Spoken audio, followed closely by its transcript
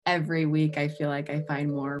every week I feel like I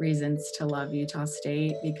find more reasons to love Utah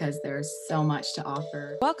State because there's so much to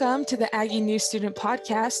offer. Welcome to the Aggie New Student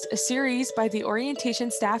Podcast, a series by the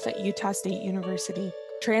orientation staff at Utah State University.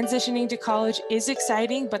 Transitioning to college is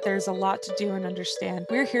exciting, but there's a lot to do and understand.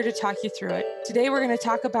 We're here to talk you through it. Today, we're going to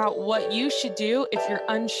talk about what you should do if you're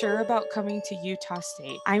unsure about coming to Utah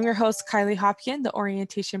State. I'm your host, Kylie Hopkin, the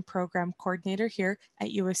Orientation Program Coordinator here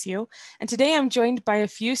at USU. And today, I'm joined by a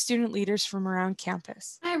few student leaders from around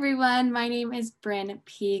campus. Hi, everyone. My name is Bryn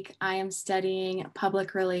Peak. I am studying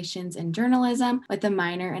Public Relations and Journalism with a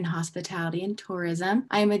minor in Hospitality and Tourism.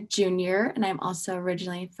 I am a junior, and I'm also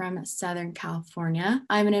originally from Southern California.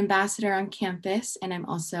 I'm an ambassador on campus, and I'm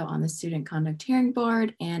also on the Student Conduct Hearing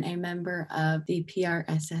Board and a member of the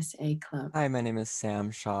PRSSA Club. Hi, my name is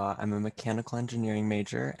Sam Shaw. I'm a mechanical engineering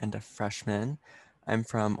major and a freshman. I'm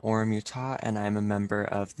from Orem, Utah, and I'm a member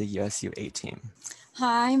of the USU A team.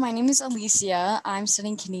 Hi, my name is Alicia. I'm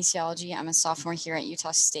studying kinesiology. I'm a sophomore here at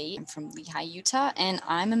Utah State. I'm from Lehi, Utah, and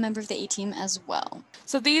I'm a member of the A team as well.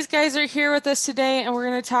 So these guys are here with us today, and we're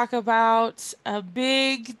going to talk about a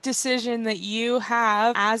big decision that you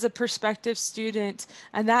have as a prospective student,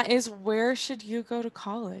 and that is, where should you go to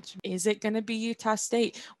college? Is it going to be Utah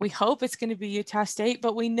State? We hope it's going to be Utah State,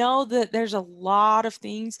 but we know that there's a lot of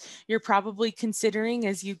things you're probably considering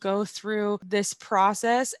as you go through this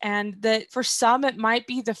process, and that for some it might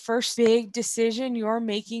be the first big decision you're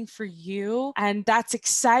making for you, and that's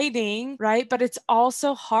exciting, right? But it's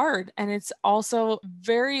also hard, and it's also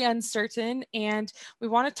very uncertain, and we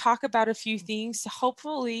want to talk about a few things to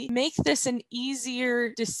hopefully make this an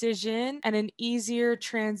easier decision and an easier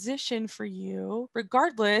transition for you,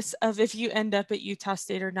 regardless of if you end up at Utah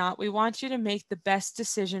State or not. We want you to make the best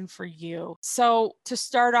decision for you. So to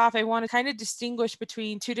start off, I want to kind of distinguish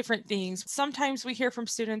between two different things. Sometimes we hear from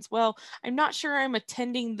students, well, I'm not sure I'm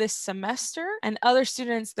attending this semester, and other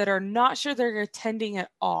students that are not sure they're attending at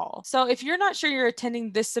all. So if you're not sure you're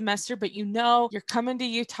attending this semester, but you know you're coming to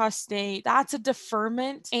Utah State, that's a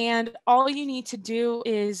deferment. And all you need to do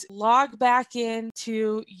is log back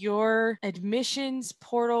into your admissions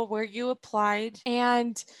portal where you applied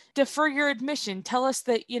and defer your admission. Tell us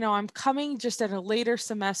that, I'm coming just at a later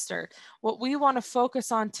semester. What we want to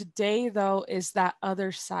focus on today, though, is that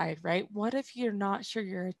other side, right? What if you're not sure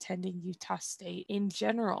you're attending Utah State in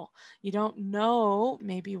general? You don't know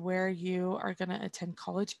maybe where you are going to attend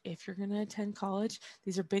college, if you're going to attend college.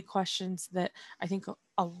 These are big questions that I think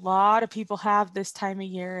a lot of people have this time of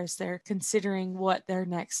year as they're considering what their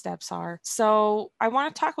next steps are. So I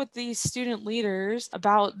want to talk with these student leaders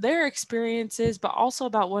about their experiences, but also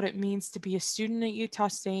about what it means to be a student at Utah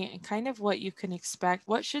State and kind of what you can expect.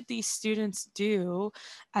 What should these students do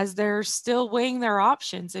as they're still weighing their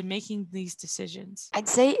options and making these decisions? I'd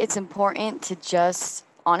say it's important to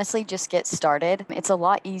honestly just get started. It's a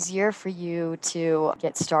lot easier for you to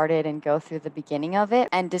get started and go through the beginning of it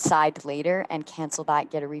and decide later and cancel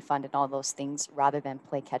that, get a refund and all those things rather than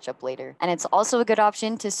play catch up later. And it's also a good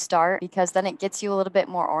option to start because then it gets you a little bit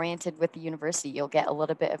more oriented with the university. You'll get a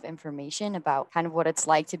little bit of information about kind of what it's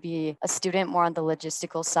like to be a student more on the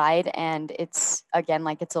logistical side. And it's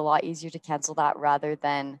a lot easier to cancel that rather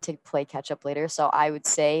than to play catch up later. So I would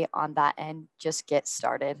say on that end, just get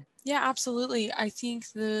started. Yeah, absolutely. I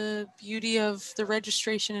think the beauty of the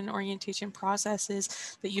registration and orientation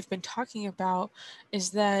processes that you've been talking about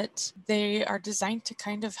is that they are designed to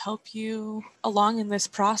kind of help you along in this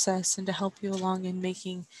process and to help you along in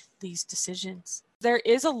making these decisions. There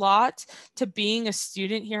is a lot to being a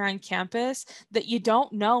student here on campus that you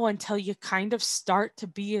don't know until you kind of start to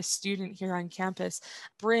be a student here on campus.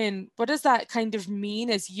 Bryn, what does that kind of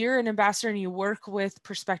mean as you're an ambassador and you work with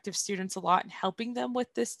prospective students a lot and helping them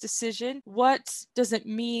with this decision? What does it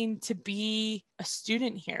mean to be a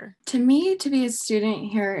student here? To me, to be a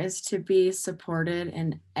student here is to be supported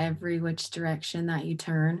in every which direction that you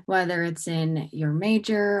turn, whether it's in your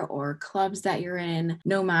major or clubs that you're in.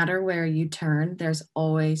 No matter where you turn, there's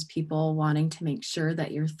always people wanting to make sure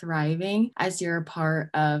that you're thriving as you're a part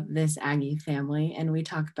of this Aggie family. And we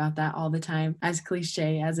talk about that all the time. As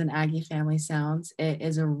cliche as an Aggie family sounds, it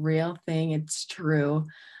is a real thing. It's true.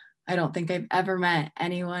 I don't think I've ever met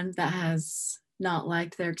anyone that has not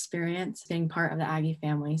liked their experience being part of the Aggie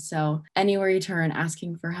family. So anywhere you turn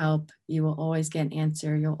asking for help, you will always get an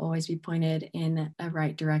answer. You'll always be pointed in a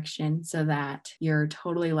right direction so that you're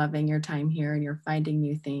totally loving your time here and you're finding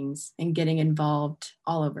new things and getting involved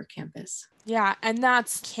all over campus. Yeah, and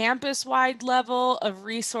that's campus-wide level of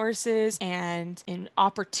resources and in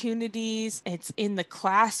opportunities. It's in the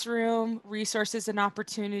classroom, resources and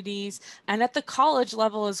opportunities, and at the college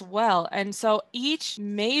level as well. And so each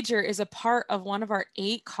major is a part of one of our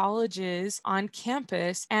 8 colleges on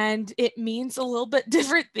campus, and it means a little bit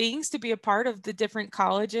different things to be a part of the different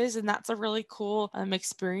colleges. And that's a really cool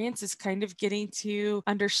experience, is kind of getting to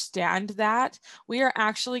understand that. We are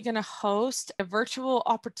actually going to host a virtual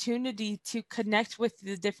opportunity to connect with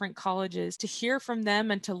the different colleges, to hear from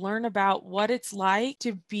them and to learn about what it's like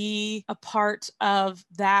to be a part of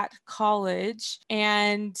that college.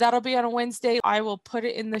 And that'll be on a Wednesday. I will put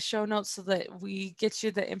it in the show notes so that we get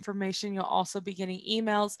you the information. You'll also be getting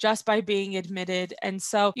emails just by being admitted. And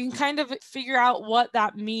so you can kind of figure out what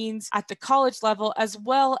that means at the college level, as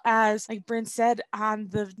well as, like Bryn said, on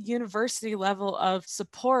the university level of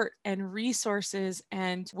support and resources.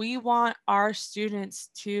 And we want our students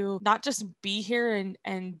to not just be here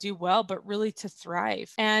and do well, but really to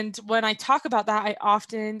thrive. And when I talk about that, I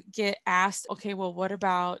often get asked, okay, well, what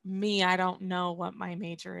about me? I don't know what my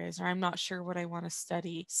major is, or I'm not sure what I want to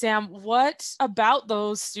study. Sam, what about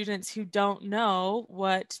those students who don't know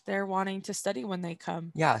what they're wanting to study when they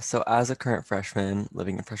come? Yeah, so as a current freshman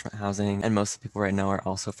living in freshman housing, and most of the people right now are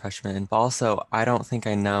also freshmen, but also I don't think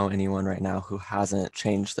I know anyone right now who hasn't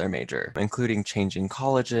changed their major, including changing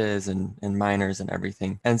colleges and minors and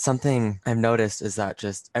everything. And something I've noticed is that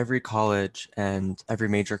just every college and every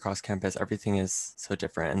major across campus, everything is so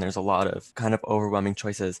different, and there's a lot of kind of overwhelming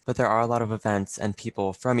choices, but there are a lot of events and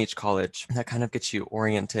people from each college that kind of get you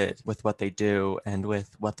oriented with what they do and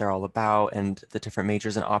with what they're all about and the different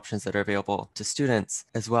majors and options that are available to students,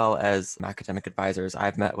 as well as academic advisors.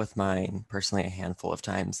 I've met with mine personally a handful of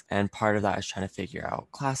times, and part of that is trying to figure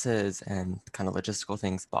out classes and kind of logistical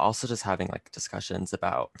things, but also just having like discussions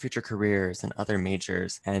about future careers and other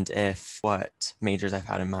majors, and if what majors I've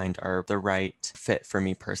had in mind are the right fit for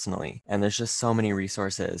me personally. And there's just so many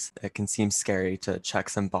resources. It can seem scary to check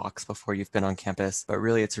some box before you've been on campus, but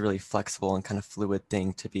really it's a really flexible and kind of fluid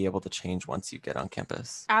thing to be able to change once you get on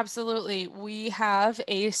campus. Absolutely. We have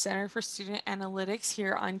a Center for Student Analytics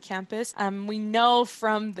here on campus. We know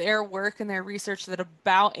from their work and their research that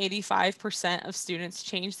about 85% of students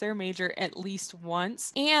change their major at least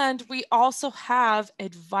once. And we also have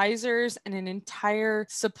advisors and an entire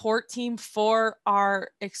support team for our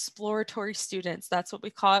exploratory students. That's what we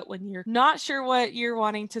call it when you're not sure what you're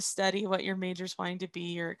wanting to study, what your major's wanting to be.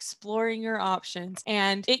 You're exploring your options.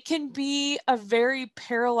 And it can be a very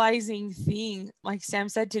paralyzing thing, like Sam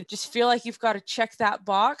said, to just feel like you've got to check that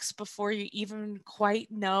box before you even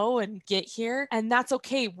quite know and get here. And that's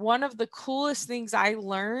okay. One of the coolest things I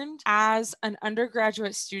learned as an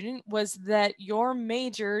undergraduate student was that your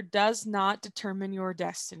major does not determine your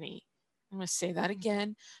destiny. I'm going to say that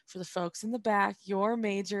again for the folks in the back. Your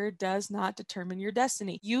major does not determine your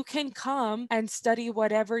destiny. You can come and study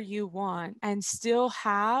whatever you want and still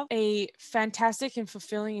have a fantastic and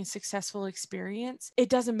fulfilling and successful experience. It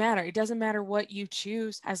doesn't matter. It doesn't matter what you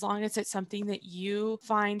choose, as long as it's something that you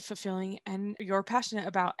find fulfilling and you're passionate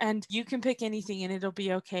about. And you can pick anything and it'll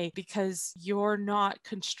be okay, because you're not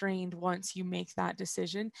constrained once you make that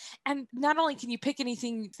decision. And not only can you pick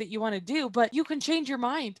anything that you want to do, but you can change your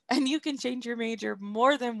mind and you can change your major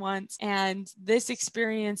more than once. And this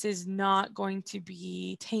experience is not going to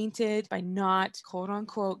be tainted by not, quote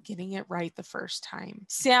unquote, getting it right the first time.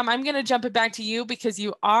 Sam, I'm going to jump it back to you because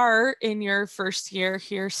you are in your first year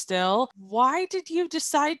here still. Why did you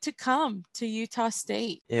decide to come to Utah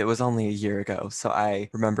State? It was only a year ago, so I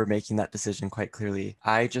remember making that decision quite clearly.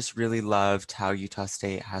 I just really loved how Utah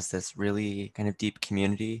State has this really kind of deep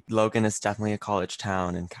community. Logan is definitely a college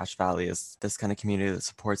town, and Cache Valley is this kind of community that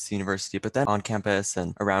supports the university. But then on campus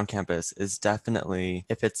and around campus is definitely,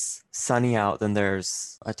 if it's sunny out, then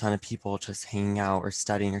there's a ton of people just hanging out or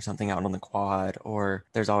studying or something out on the quad, or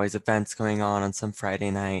there's always events going on some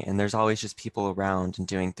Friday night, and there's always just people around and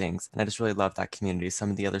doing things. And I just really love that community.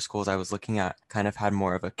 Some of the other schools I was looking at kind of had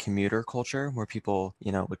more of a commuter culture where people,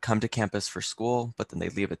 would come to campus for school, but then they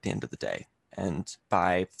leave at the end of the day. And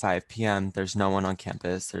by 5 p.m., there's no one on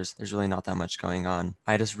campus. There's really not that much going on.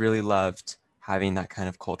 I just really loved having that kind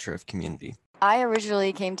of culture of community. I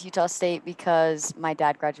originally came to Utah State because my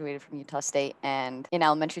dad graduated from Utah State, and in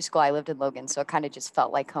elementary school I lived in Logan, so it kind of just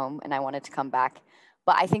felt like home and I wanted to come back.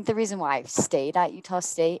 But I think the reason why I've stayed at Utah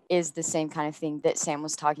State is the same kind of thing that Sam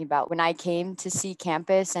was talking about. When I came to see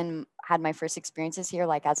campus and had my first experiences here,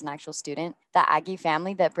 like as an actual student, the Aggie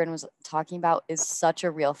family that Bryn was talking about is such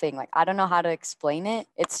a real thing. Like, I don't know how to explain it.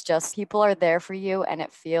 It's just people are there for you, and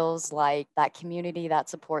it feels like that community, that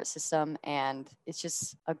support system, and it's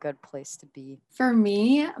just a good place to be. For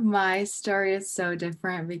me, my story is so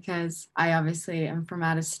different because I obviously am from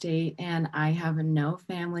out of state and I have no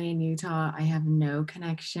family in Utah. I have no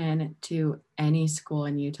connection to any school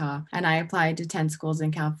in Utah. And I applied to 10 schools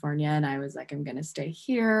in California and I was like, I'm going to stay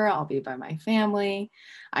here. I'll be by my family.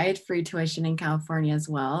 I had free tuition in California as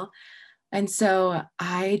well. And so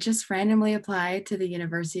I just randomly applied to the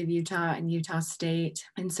University of Utah and Utah State.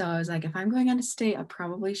 And so I was like, if I'm going out of state, I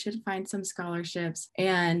probably should find some scholarships.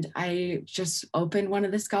 And I just opened one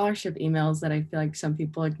of the scholarship emails that I feel like some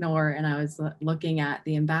people ignore. And I was looking at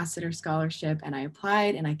the ambassador scholarship and I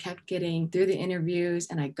applied and I kept getting through the interviews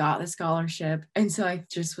and I got the scholarship. And so I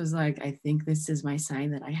just was like, I think this is my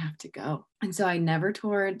sign that I have to go. And so I never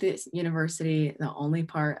toured this university. The only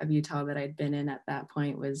part of Utah that I'd been in at that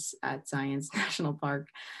point was at Zions National Park,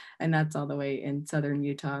 and that's all the way in southern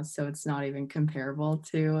Utah. So it's not even comparable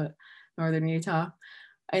to northern Utah.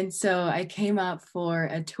 And so I came up for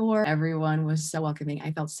a tour. Everyone was so welcoming.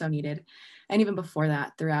 I felt so needed. And even before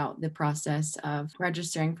that, throughout the process of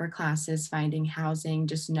registering for classes, finding housing,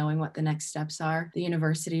 just knowing what the next steps are, the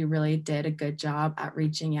university really did a good job at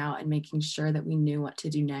reaching out and making sure that we knew what to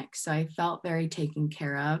do next. So I felt very taken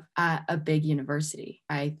care of at a big university.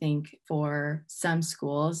 I think for some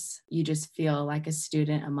schools, you just feel like a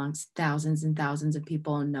student amongst thousands and thousands of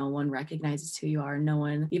people and no one recognizes who you are. No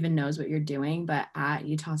one even knows what you're doing. But at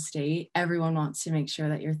Utah State, everyone wants to make sure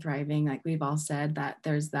that you're thriving. Like we've all said, that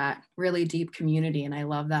there's that really deep community. And I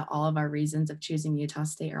love that all of our reasons of choosing Utah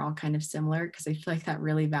State are all kind of similar because I feel like that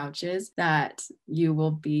really vouches that you will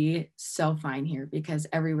be so fine here because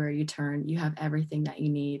everywhere you turn, you have everything that you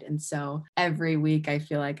need. And so every week I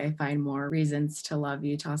feel like I find more reasons to love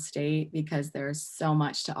Utah State because there's so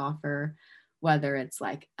much to offer, whether it's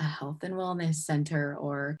like a health and wellness center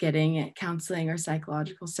or getting counseling or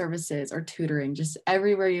psychological services or tutoring. Just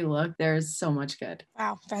everywhere you look, there's so much good.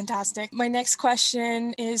 Wow, fantastic. My next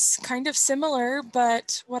question is kind of similar,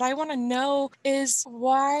 but what I want to know is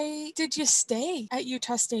why did you stay at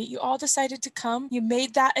Utah State? You all decided to come, you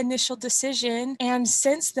made that initial decision, and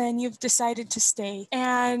since then you've decided to stay.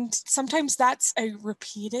 And sometimes that's a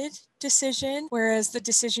repeated decision, whereas the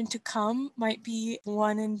decision to come might be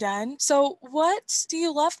one and done. So what do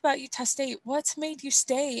you love about Utah State? What's made you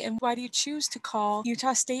stay, and why do you choose to call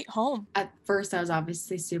Utah State home? At first, I was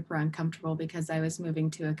obviously super uncomfortable because I was moving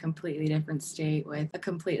to a completely different state with a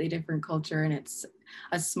completely different culture, and it's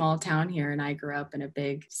a small town here and I grew up in a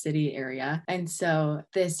big city area. And so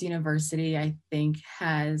this university, I think,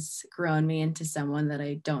 has grown me into someone that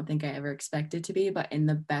I don't think I ever expected to be, but in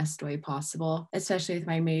the best way possible. Especially with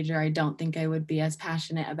my major, I don't think I would be as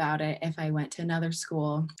passionate about it if I went to another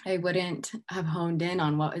school. I wouldn't have honed in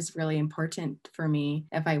on what was really important for me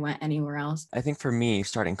if I went anywhere else. I think for me,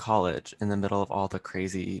 starting college in the middle of all the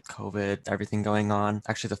crazy COVID, everything going on,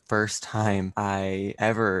 actually the first time I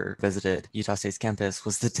ever visited Utah State's campus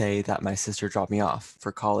was the day that my sister dropped me off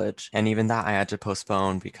for college. And even that I had to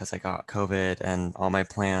postpone because I got COVID and all my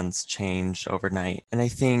plans changed overnight. And I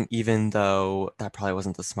think even though that probably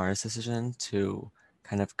wasn't the smartest decision to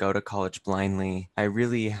kind of go to college blindly, I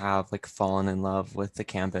really have like fallen in love with the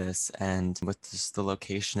campus and with just the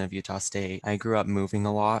location of Utah State. I grew up moving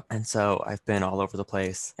a lot, and so I've been all over the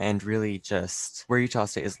place, and really just where Utah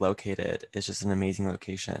State is located is just an amazing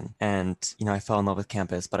location. And, you know, I fell in love with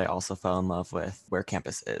campus, but I also fell in love with where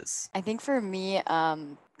campus is. I think for me,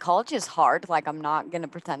 college is hard. Like, I'm not going to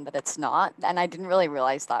pretend that it's not. And I didn't really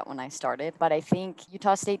realize that when I started. But I think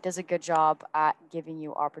Utah State does a good job at giving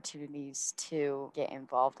you opportunities to get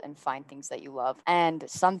involved and find things that you love. And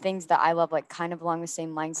some things that I love, like kind of along the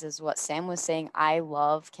same lines as what Sam was saying, I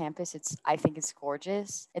love campus. I think it's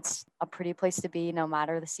gorgeous. It's a pretty place to be no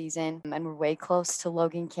matter the season. And we're way close to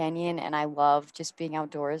Logan Canyon. And I love just being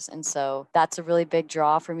outdoors. And so that's a really big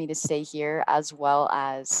draw for me to stay here, as well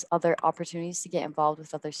as other opportunities to get involved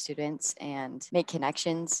with other students and make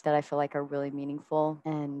connections that I feel like are really meaningful.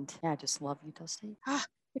 And yeah, I just love Utah State.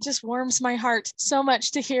 It just warms my heart so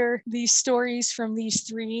much to hear these stories from these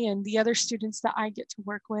three and the other students that I get to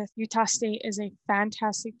work with. Utah State is a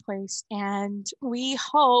fantastic place, and we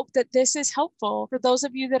hope that this is helpful for those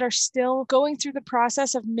of you that are still going through the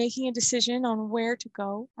process of making a decision on where to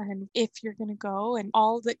go and if you're going to go and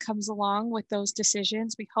all that comes along with those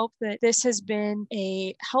decisions. We hope that this has been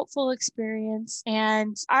a helpful experience,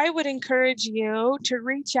 and I would encourage you to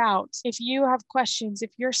reach out if you have questions,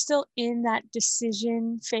 if you're still in that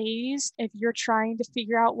decision phase, if you're trying to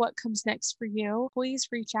figure out what comes next for you, please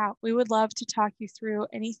reach out. We would love to talk you through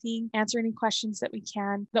anything, answer any questions that we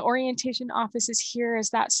can. The orientation office is here as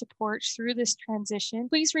that support through this transition.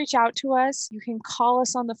 Please reach out to us. You can call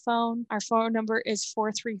us on the phone. Our phone number is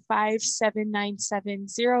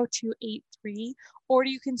 435-797-0283. Or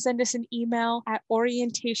you can send us an email at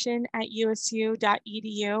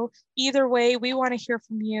orientation@usu.edu. Either way, we want to hear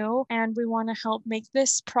from you and we want to help make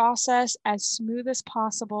this process as smooth as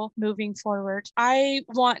possible moving forward. I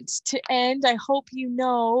want to end. I hope you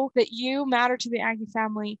know that you matter to the Aggie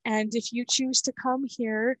family. And if you choose to come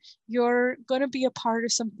here, you're going to be a part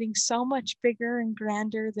of something so much bigger and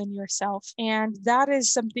grander than yourself. And that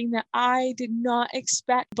is something that I did not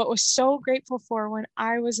expect, but was so grateful for when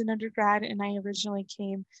I was an undergrad and I originally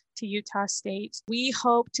came to Utah State. We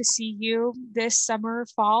hope to see you this summer,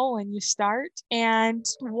 fall when you start, and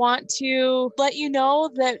want to let you know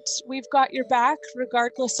that we've got your back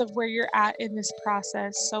regardless of where you're at in this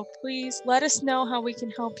process. So please let us know how we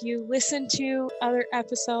can help you. Listen to other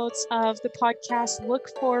episodes of the podcast. Look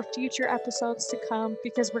for future episodes to come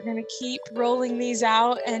because we're going to keep rolling these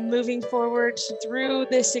out and moving forward through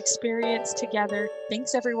this experience together.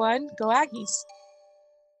 Thanks, everyone. Go Aggies.